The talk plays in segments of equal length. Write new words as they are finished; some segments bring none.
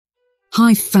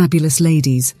Hi fabulous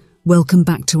ladies, welcome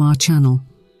back to our channel.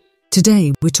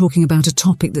 Today we're talking about a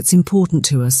topic that's important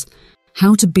to us,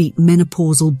 how to beat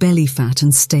menopausal belly fat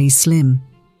and stay slim.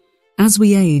 As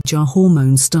we age, our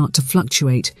hormones start to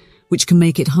fluctuate, which can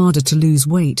make it harder to lose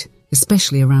weight,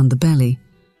 especially around the belly.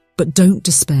 But don't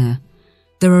despair.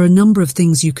 There are a number of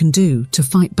things you can do to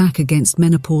fight back against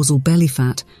menopausal belly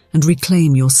fat and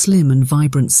reclaim your slim and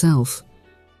vibrant self.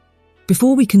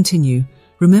 Before we continue,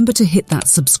 remember to hit that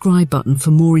subscribe button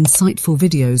for more insightful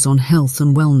videos on health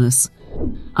and wellness.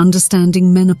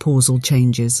 Understanding menopausal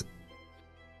changes.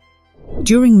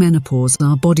 During menopause,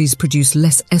 our bodies produce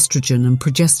less estrogen and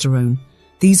progesterone.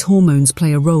 These hormones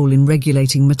play a role in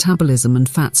regulating metabolism and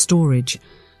fat storage.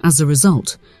 As a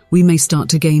result, we may start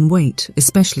to gain weight,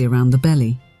 especially around the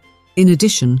belly. In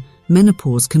addition,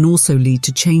 menopause can also lead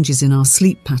to changes in our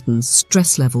sleep patterns,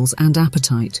 stress levels, and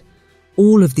appetite.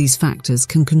 All of these factors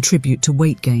can contribute to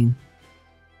weight gain.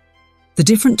 The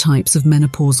different types of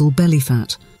menopausal belly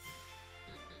fat.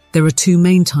 There are two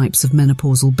main types of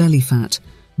menopausal belly fat: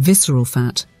 visceral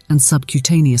fat and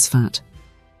subcutaneous fat.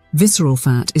 Visceral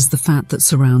fat is the fat that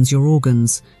surrounds your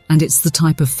organs, and it's the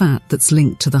type of fat that's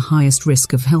linked to the highest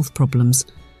risk of health problems.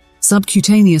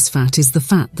 Subcutaneous fat is the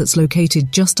fat that's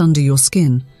located just under your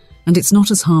skin, and it's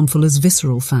not as harmful as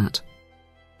visceral fat.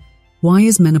 Why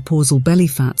is menopausal belly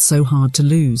fat so hard to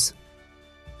lose?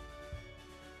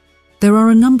 There are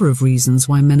a number of reasons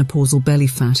why menopausal belly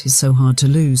fat is so hard to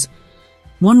lose.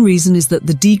 One reason is that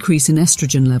the decrease in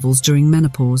estrogen levels during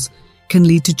menopause can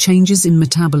lead to changes in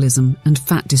metabolism and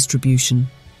fat distribution.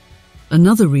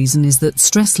 Another reason is that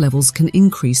stress levels can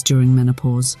increase during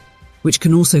menopause, which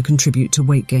can also contribute to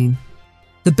weight gain.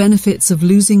 The benefits of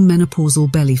losing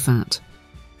menopausal belly fat.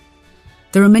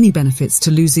 There are many benefits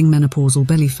to losing menopausal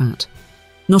belly fat.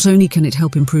 Not only can it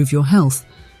help improve your health,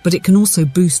 but it can also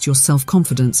boost your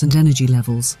self-confidence and energy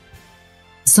levels.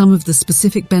 Some of the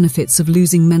specific benefits of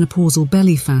losing menopausal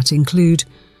belly fat include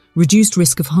reduced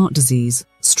risk of heart disease,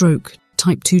 stroke,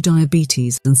 type 2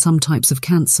 diabetes, and some types of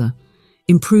cancer,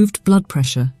 improved blood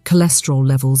pressure, cholesterol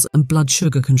levels, and blood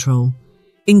sugar control,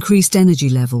 increased energy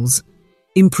levels,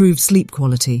 improved sleep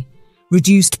quality,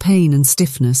 reduced pain and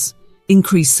stiffness,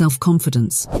 increased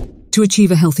self-confidence. To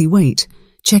achieve a healthy weight,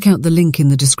 check out the link in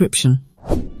the description.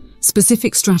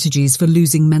 Specific strategies for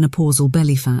losing menopausal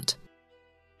belly fat.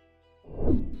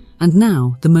 And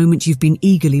now, the moment you've been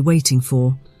eagerly waiting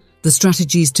for, the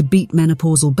strategies to beat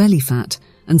menopausal belly fat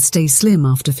and stay slim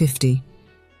after 50.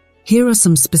 Here are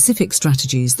some specific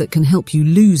strategies that can help you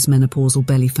lose menopausal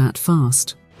belly fat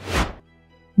fast.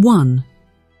 1.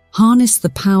 Harness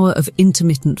the power of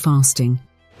intermittent fasting.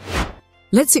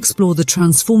 Let's explore the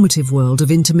transformative world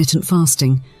of intermittent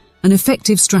fasting, an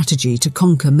effective strategy to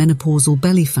conquer menopausal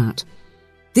belly fat.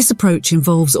 This approach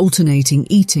involves alternating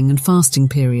eating and fasting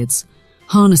periods,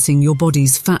 harnessing your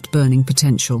body's fat-burning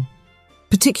potential.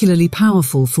 Particularly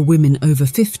powerful for women over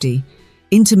 50,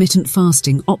 intermittent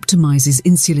fasting optimizes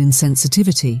insulin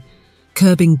sensitivity,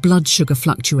 curbing blood sugar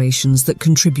fluctuations that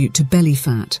contribute to belly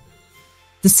fat.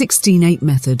 The 16-8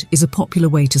 method is a popular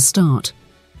way to start.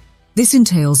 This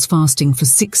entails fasting for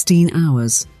 16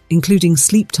 hours, including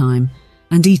sleep time,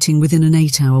 and eating within an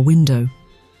 8-hour window.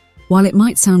 While it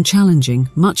might sound challenging,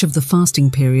 much of the fasting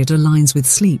period aligns with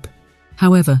sleep.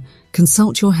 However,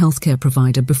 consult your healthcare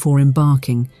provider before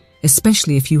embarking,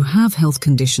 especially if you have health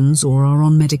conditions or are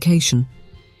on medication.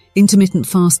 Intermittent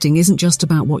fasting isn't just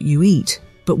about what you eat,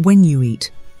 but when you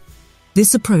eat.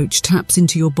 This approach taps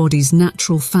into your body's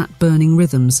natural fat-burning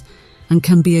rhythms and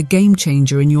can be a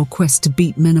game-changer in your quest to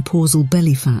beat menopausal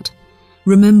belly fat.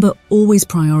 Remember, always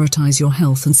prioritize your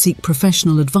health and seek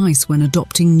professional advice when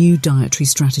adopting new dietary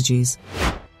strategies.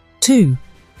 2.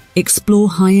 Explore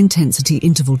high-intensity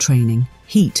interval training,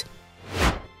 HIIT.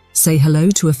 Say hello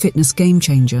to a fitness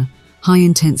game-changer,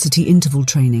 high-intensity interval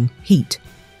training, HIIT.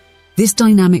 This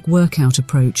dynamic workout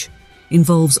approach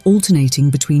involves alternating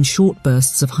between short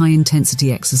bursts of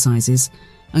high-intensity exercises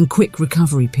and quick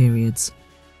recovery periods.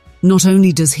 Not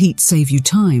only does HIIT save you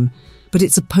time, but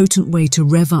it's a potent way to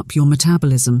rev up your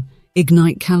metabolism,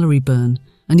 ignite calorie burn,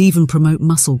 and even promote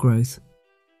muscle growth.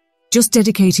 Just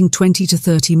dedicating 20 to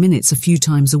 30 minutes a few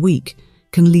times a week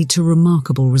can lead to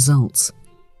remarkable results.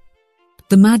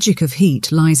 The magic of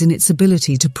HIIT lies in its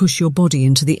ability to push your body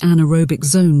into the anaerobic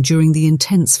zone during the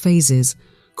intense phases,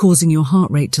 causing your heart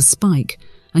rate to spike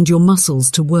and your muscles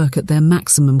to work at their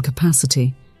maximum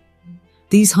capacity.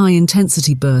 These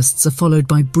high-intensity bursts are followed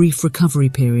by brief recovery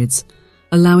periods,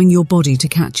 allowing your body to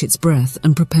catch its breath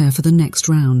and prepare for the next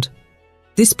round.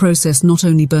 This process not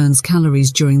only burns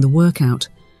calories during the workout,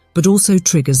 but also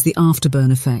triggers the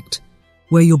afterburn effect,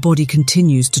 where your body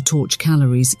continues to torch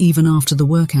calories even after the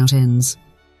workout ends.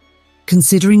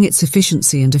 Considering its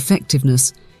efficiency and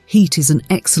effectiveness, HIIT is an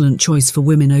excellent choice for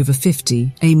women over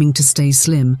 50 aiming to stay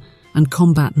slim and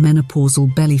combat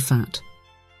menopausal belly fat.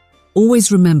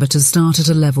 Always remember to start at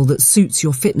a level that suits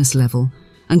your fitness level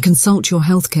and consult your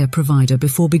healthcare provider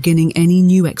before beginning any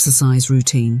new exercise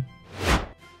routine.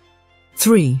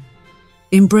 3.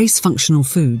 Embrace functional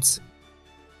foods.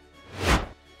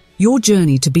 Your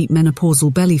journey to beat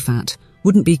menopausal belly fat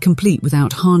wouldn't be complete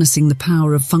without harnessing the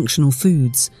power of functional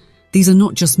foods. These are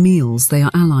not just meals, they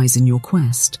are allies in your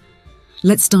quest.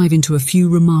 Let's dive into a few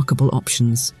remarkable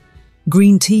options.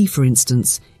 Green tea, for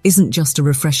instance, isn't just a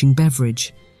refreshing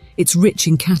beverage. It's rich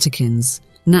in catechins,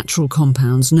 natural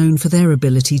compounds known for their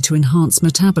ability to enhance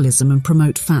metabolism and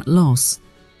promote fat loss.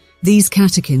 These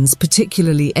catechins,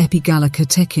 particularly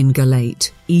epigallocatechin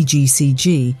gallate,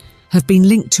 EGCG, have been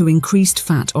linked to increased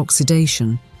fat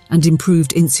oxidation and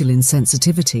improved insulin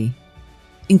sensitivity.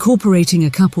 Incorporating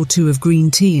a cup or two of green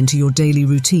tea into your daily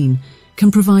routine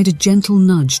can provide a gentle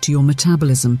nudge to your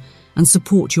metabolism and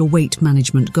support your weight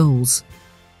management goals.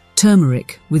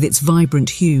 Turmeric, with its vibrant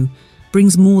hue,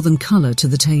 brings more than colour to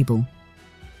the table.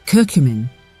 Curcumin,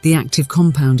 the active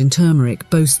compound in turmeric,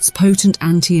 boasts potent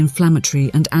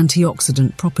anti-inflammatory and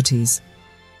antioxidant properties.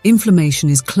 Inflammation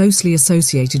is closely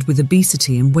associated with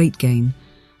obesity and weight gain,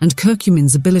 and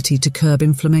curcumin's ability to curb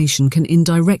inflammation can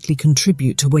indirectly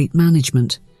contribute to weight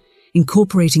management.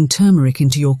 Incorporating turmeric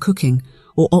into your cooking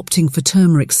or opting for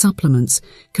turmeric supplements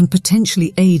can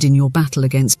potentially aid in your battle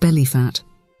against belly fat.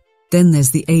 Then there's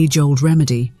the age-old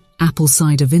remedy, apple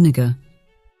cider vinegar.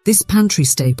 This pantry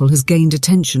staple has gained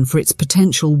attention for its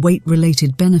potential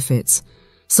weight-related benefits.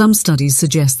 Some studies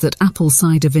suggest that apple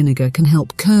cider vinegar can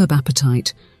help curb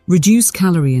appetite, reduce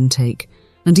calorie intake,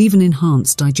 and even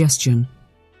enhance digestion.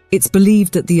 It's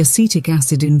believed that the acetic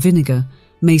acid in vinegar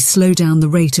may slow down the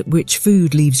rate at which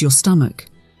food leaves your stomach,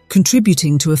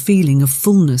 contributing to a feeling of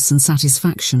fullness and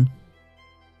satisfaction.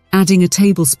 Adding a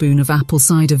tablespoon of apple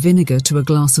cider vinegar to a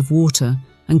glass of water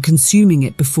and consuming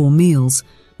it before meals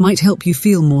might help you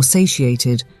feel more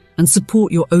satiated and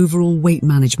support your overall weight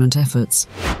management efforts.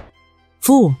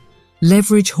 4.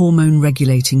 Leverage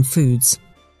hormone-regulating foods.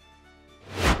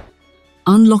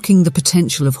 Unlocking the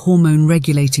potential of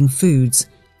hormone-regulating foods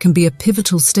can be a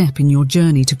pivotal step in your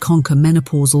journey to conquer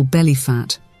menopausal belly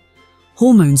fat.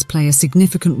 Hormones play a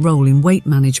significant role in weight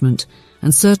management,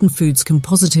 and certain foods can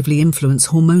positively influence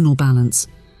hormonal balance.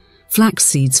 Flax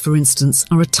seeds, for instance,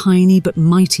 are a tiny but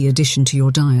mighty addition to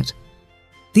your diet.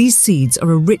 These seeds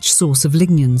are a rich source of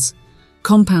lignans,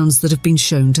 compounds that have been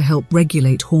shown to help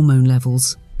regulate hormone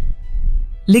levels.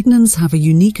 Lignans have a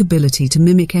unique ability to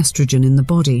mimic estrogen in the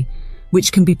body,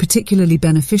 which can be particularly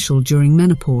beneficial during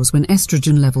menopause when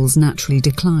estrogen levels naturally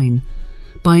decline.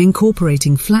 By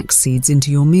incorporating flax seeds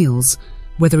into your meals,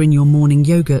 whether in your morning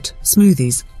yogurt,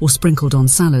 smoothies, or sprinkled on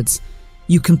salads,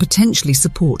 you can potentially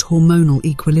support hormonal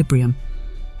equilibrium.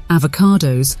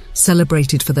 Avocados,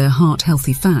 celebrated for their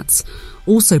heart-healthy fats,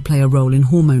 also play a role in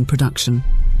hormone production.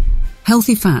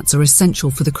 Healthy fats are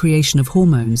essential for the creation of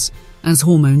hormones, as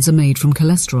hormones are made from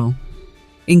cholesterol.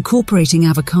 Incorporating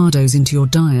avocados into your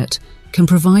diet can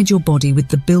provide your body with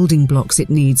the building blocks it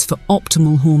needs for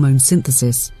optimal hormone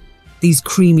synthesis. These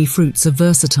creamy fruits are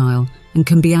versatile and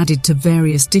can be added to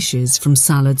various dishes, from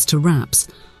salads to wraps,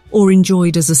 or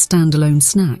enjoyed as a standalone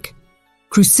snack.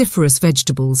 Cruciferous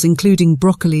vegetables, including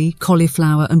broccoli,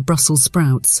 cauliflower, and Brussels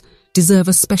sprouts, deserve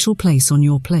a special place on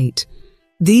your plate.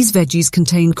 These veggies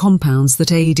contain compounds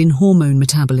that aid in hormone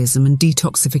metabolism and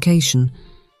detoxification.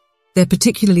 They're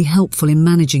particularly helpful in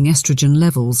managing estrogen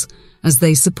levels, as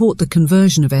they support the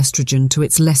conversion of estrogen to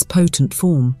its less potent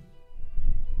form.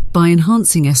 By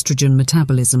enhancing estrogen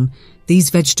metabolism, these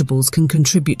vegetables can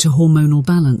contribute to hormonal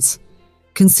balance.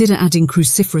 Consider adding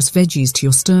cruciferous veggies to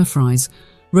your stir-fries,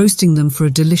 roasting them for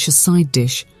a delicious side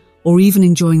dish, or even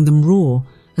enjoying them raw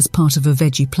as part of a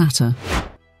veggie platter.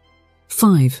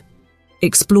 5.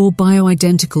 Explore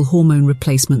bioidentical hormone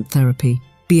replacement therapy,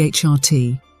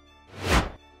 BHRT.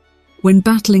 When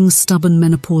battling stubborn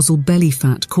menopausal belly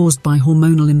fat caused by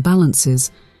hormonal imbalances,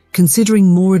 considering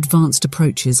more advanced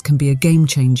approaches can be a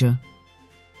game-changer.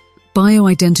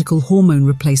 Bioidentical hormone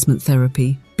replacement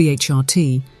therapy,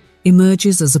 BHRT,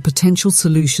 emerges as a potential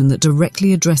solution that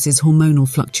directly addresses hormonal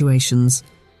fluctuations.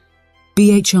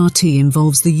 BHRT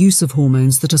involves the use of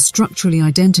hormones that are structurally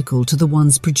identical to the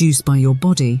ones produced by your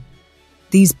body.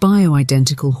 These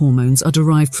bioidentical hormones are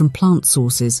derived from plant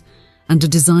sources and are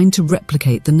designed to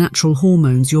replicate the natural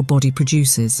hormones your body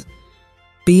produces.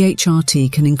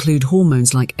 BHRT can include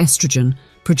hormones like estrogen,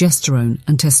 progesterone,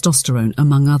 and testosterone,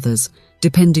 among others,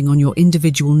 depending on your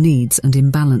individual needs and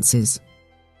imbalances.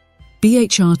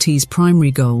 BHRT's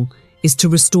primary goal is to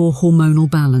restore hormonal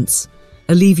balance,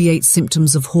 alleviate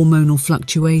symptoms of hormonal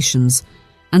fluctuations,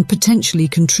 and potentially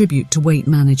contribute to weight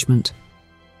management.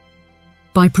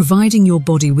 By providing your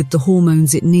body with the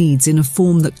hormones it needs in a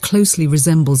form that closely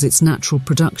resembles its natural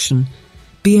production,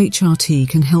 BHRT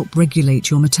can help regulate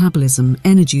your metabolism,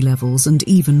 energy levels, and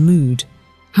even mood.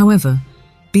 However,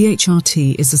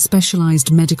 BHRT is a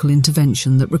specialized medical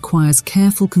intervention that requires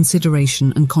careful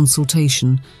consideration and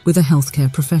consultation with a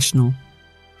healthcare professional.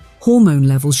 Hormone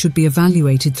levels should be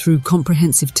evaluated through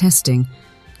comprehensive testing,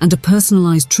 and a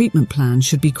personalized treatment plan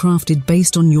should be crafted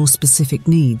based on your specific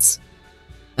needs.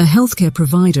 A healthcare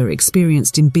provider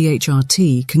experienced in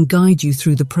BHRT can guide you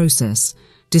through the process,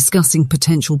 discussing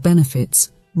potential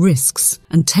benefits, risks,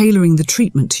 and tailoring the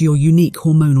treatment to your unique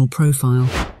hormonal profile.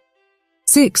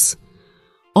 6.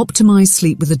 Optimize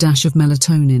sleep with a dash of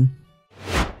melatonin.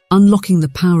 Unlocking the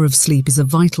power of sleep is a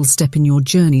vital step in your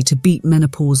journey to beat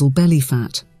menopausal belly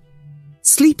fat.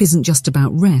 Sleep isn't just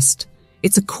about rest,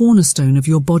 it's a cornerstone of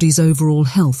your body's overall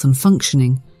health and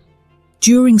functioning.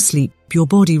 During sleep, your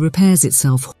body repairs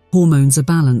itself, hormones are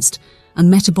balanced, and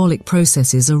metabolic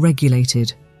processes are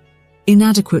regulated.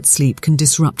 Inadequate sleep can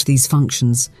disrupt these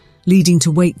functions, leading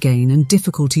to weight gain and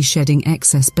difficulty shedding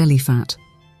excess belly fat.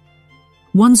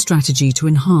 One strategy to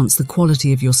enhance the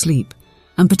quality of your sleep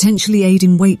and potentially aid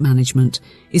in weight management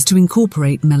is to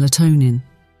incorporate melatonin.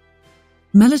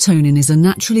 Melatonin is a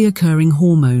naturally occurring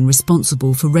hormone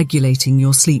responsible for regulating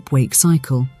your sleep-wake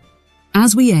cycle.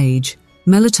 As we age,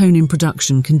 melatonin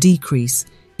production can decrease,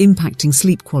 impacting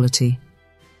sleep quality.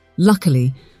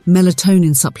 Luckily,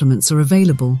 melatonin supplements are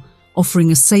available,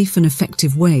 offering a safe and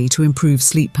effective way to improve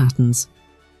sleep patterns.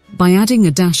 By adding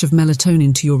a dash of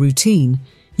melatonin to your routine,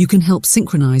 you can help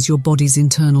synchronize your body's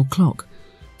internal clock,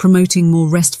 promoting more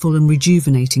restful and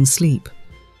rejuvenating sleep.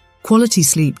 Quality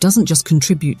sleep doesn't just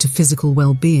contribute to physical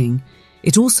well-being,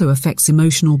 it also affects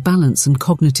emotional balance and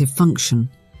cognitive function.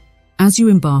 As you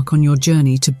embark on your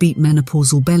journey to beat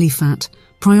menopausal belly fat,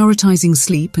 prioritizing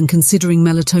sleep and considering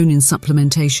melatonin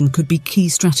supplementation could be key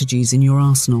strategies in your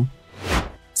arsenal.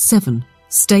 7.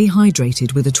 Stay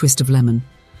hydrated with a twist of lemon.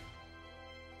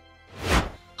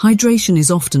 Hydration is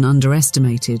often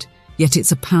underestimated, yet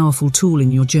it's a powerful tool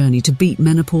in your journey to beat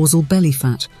menopausal belly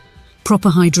fat. Proper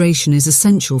hydration is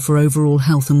essential for overall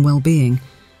health and well-being,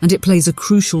 and it plays a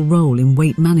crucial role in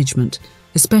weight management,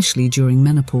 especially during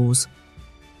menopause.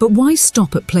 But why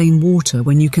stop at plain water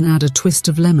when you can add a twist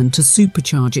of lemon to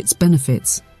supercharge its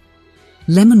benefits?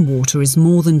 Lemon water is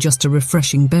more than just a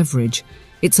refreshing beverage,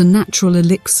 it's a natural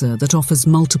elixir that offers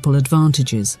multiple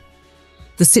advantages.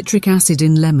 The citric acid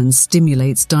in lemons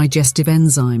stimulates digestive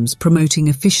enzymes, promoting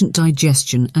efficient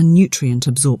digestion and nutrient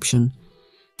absorption.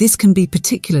 This can be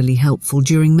particularly helpful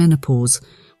during menopause,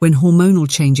 when hormonal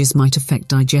changes might affect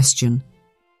digestion.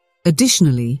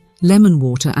 Additionally, lemon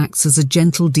water acts as a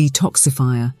gentle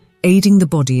detoxifier, aiding the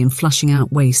body in flushing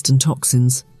out waste and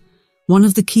toxins. One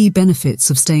of the key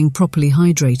benefits of staying properly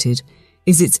hydrated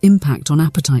is its impact on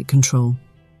appetite control.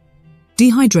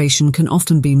 Dehydration can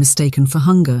often be mistaken for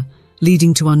hunger,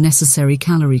 leading to unnecessary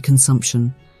calorie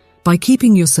consumption. By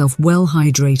keeping yourself well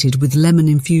hydrated with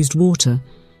lemon-infused water,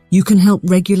 you can help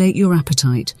regulate your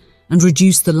appetite and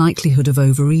reduce the likelihood of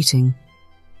overeating.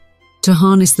 To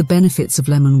harness the benefits of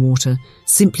lemon water,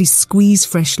 simply squeeze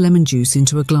fresh lemon juice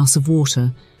into a glass of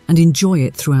water and enjoy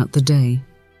it throughout the day.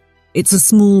 It's a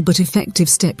small but effective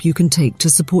step you can take to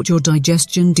support your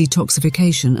digestion,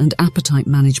 detoxification, and appetite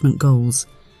management goals.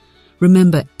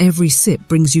 Remember, every sip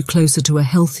brings you closer to a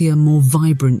healthier, more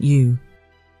vibrant you.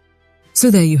 So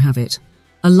there you have it,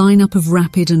 a lineup of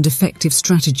rapid and effective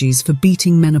strategies for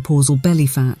beating menopausal belly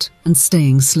fat and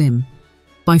staying slim.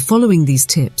 By following these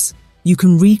tips, you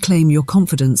can reclaim your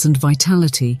confidence and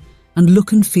vitality and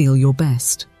look and feel your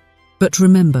best. But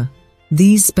remember,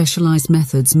 these specialized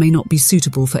methods may not be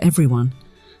suitable for everyone,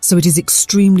 so it is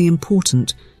extremely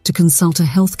important to consult a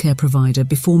healthcare provider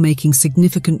before making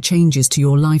significant changes to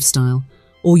your lifestyle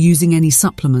or using any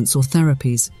supplements or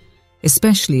therapies,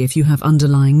 especially if you have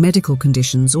underlying medical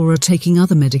conditions or are taking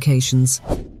other medications.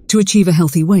 To achieve a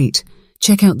healthy weight,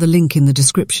 check out the link in the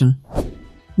description.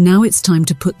 Now it's time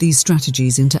to put these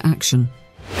strategies into action.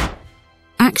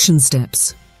 Action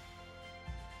steps.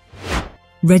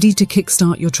 Ready to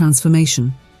kickstart your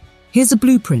transformation? Here's a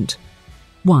blueprint.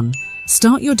 1.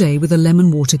 Start your day with a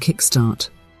lemon water kickstart.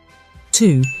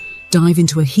 2. Dive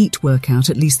into a HIIT workout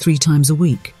at least 3 times a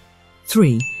week.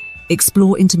 3.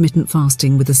 Explore intermittent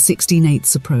fasting with a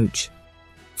 16/8 approach.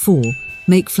 4.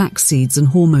 Make flax seeds and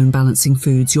hormone-balancing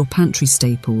foods your pantry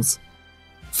staples.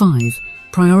 5.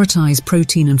 Prioritize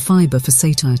protein and fiber for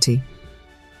satiety.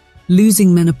 Losing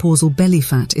menopausal belly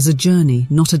fat is a journey,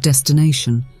 not a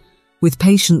destination. With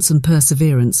patience and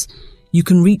perseverance, you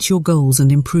can reach your goals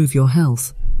and improve your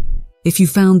health. If you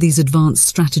found these advanced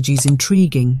strategies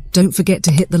intriguing, don't forget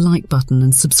to hit the like button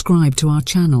and subscribe to our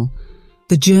channel.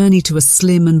 The journey to a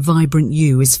slim and vibrant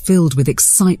you is filled with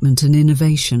excitement and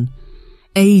innovation.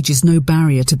 Age is no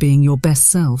barrier to being your best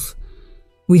self.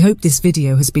 We hope this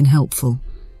video has been helpful.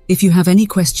 If you have any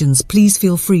questions, please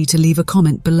feel free to leave a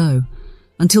comment below.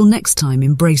 Until next time,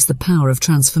 embrace the power of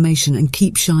transformation and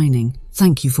keep shining.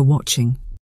 Thank you for watching.